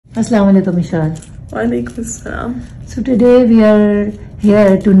Assalamualaikum, Ishal. Asalam. So today we are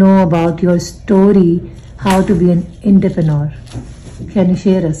here to know about your story, how to be an entrepreneur. Can you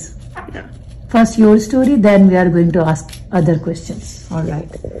share us? Yeah. First your story, then we are going to ask other questions. All right.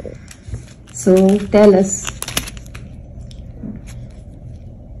 So tell us.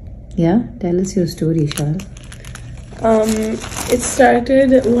 Yeah, tell us your story, Ishal. It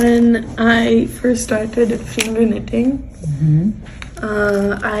started when I first started finger knitting.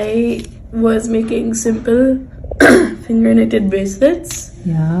 I was making simple finger knitted bracelets.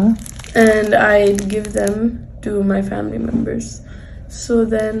 Yeah. And I'd give them to my family members. So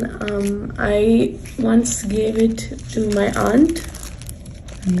then I once gave it to my aunt.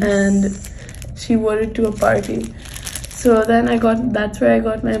 Yes. And she wore it to a party. So then that's where I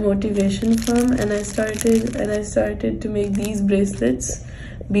got my motivation from, and I started to make these bracelets,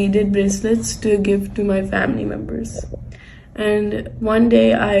 beaded bracelets, to give to my family members. And one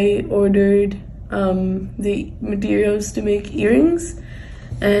day I ordered the materials to make earrings,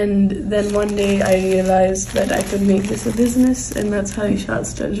 and then one day I realized that I could make this a business, and that's how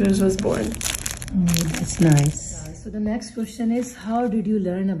Ishal's Treasures was born. That's nice. So the next question is, how did you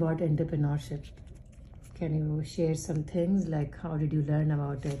learn about entrepreneurship? Can you share some things like how did you learn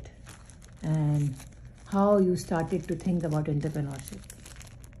about it and how you started to think about entrepreneurship?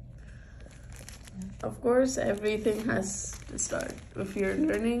 Of course, everything has to start. If you're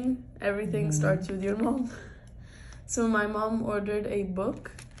learning, everything starts with your mom. So my mom ordered a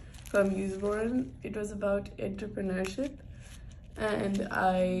book from Usborne. It was about entrepreneurship. And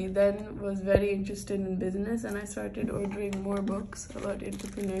I then was very interested in business, and I started ordering more books about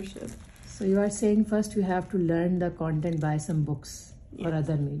entrepreneurship. So you are saying first you have to learn the content by some books or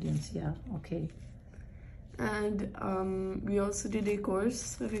other mediums. Yeah, okay. And we also did a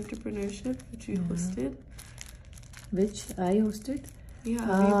course of entrepreneurship, which we hosted. Which I hosted?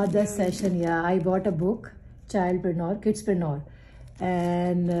 Yeah. The session, yeah. I bought a book, Childpreneur, Kidspreneur.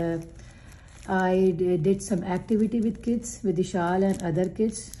 And I did some activity with kids, with Ishal and other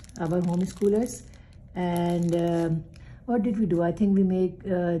kids, our homeschoolers. And what did we do? I think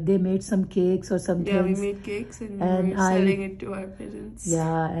they made some cakes or some things. Yeah, we made cakes and we were selling it to our parents.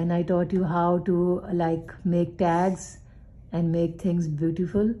 Yeah, and I taught you how to like make tags and make things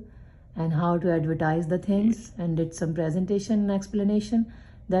beautiful and how to advertise the things, and did some presentation and explanation.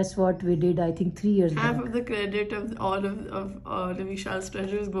 That's what we did, I think, 3 years back. Half of the credit of all of Vishal's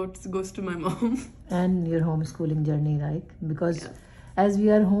Treasures goes to my mom. And your homeschooling journey, right? Because as we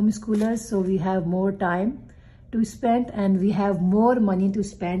are homeschoolers, so we have more time to spend and we have more money to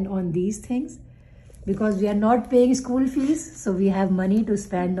spend on these things because we are not paying school fees. So we have money to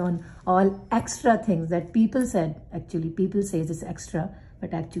spend on all extra things that people said. Actually, people say it's extra,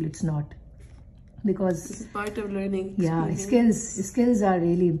 but actually it's not. Because this is part of learning. Yeah, skills are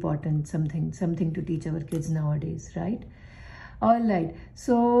really important, something to teach our kids nowadays, right? All right,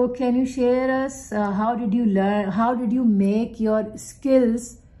 so can you share us how did you learn, how did you make your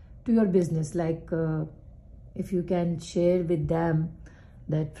skills to your business? Like if you can share with them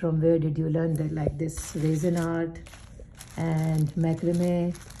that from where did you learn that, like this resin art and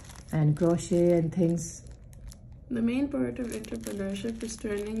macrame and crochet and things. The main part of entrepreneurship is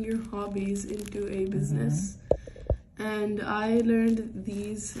turning your hobbies into a business. And I learned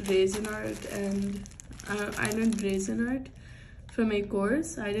these resin art and I learned resin art from a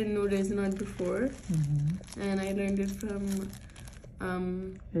course. I didn't know resin art before. And I learned it from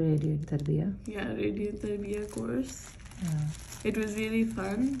Radiant Tarbiya. Yeah, Radiant Tarbiya course. Yeah. It was really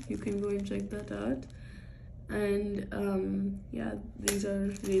fun. You can go and check that out. And yeah, these are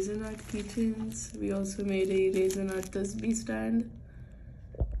resin art keychains. We also made a resin art tasbih stand.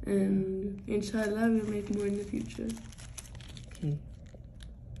 And inshallah, we'll make more in the future. Okay.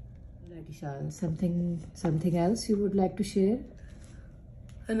 Right, Ishal, something else you would like to share?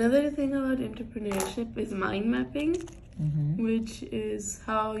 Another thing about entrepreneurship is mind mapping, which is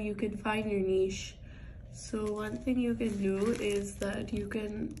how you can find your niche. So one thing you can do is that you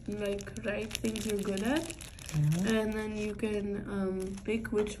can like write things you're good at, and then you can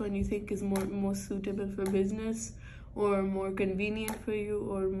pick which one you think is most suitable for business, or more convenient for you,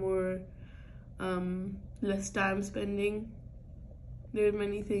 or more less time spending. There are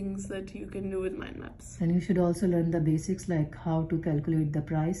many things that you can do with mind maps. And you should also learn the basics, like how to calculate the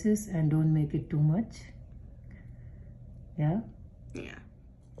prices and don't make it too much. Yeah? Yeah.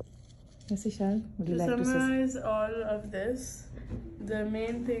 Yes, Ishal, would you like to say? To summarize all of this, the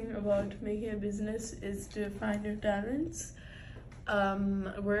main thing about making a business is to find your talents,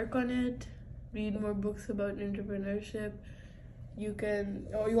 work on it, read more books about entrepreneurship. You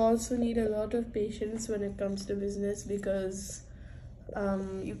also need a lot of patience when it comes to business, because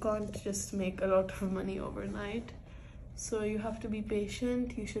You can't just make a lot of money overnight. So you have to be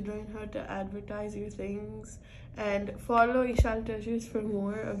patient. You should learn how to advertise your things and follow Ishal Treasures for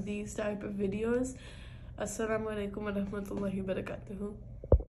more of these type of videos. Assalamu alaikum wa rahmatullahi wa barakatuhu.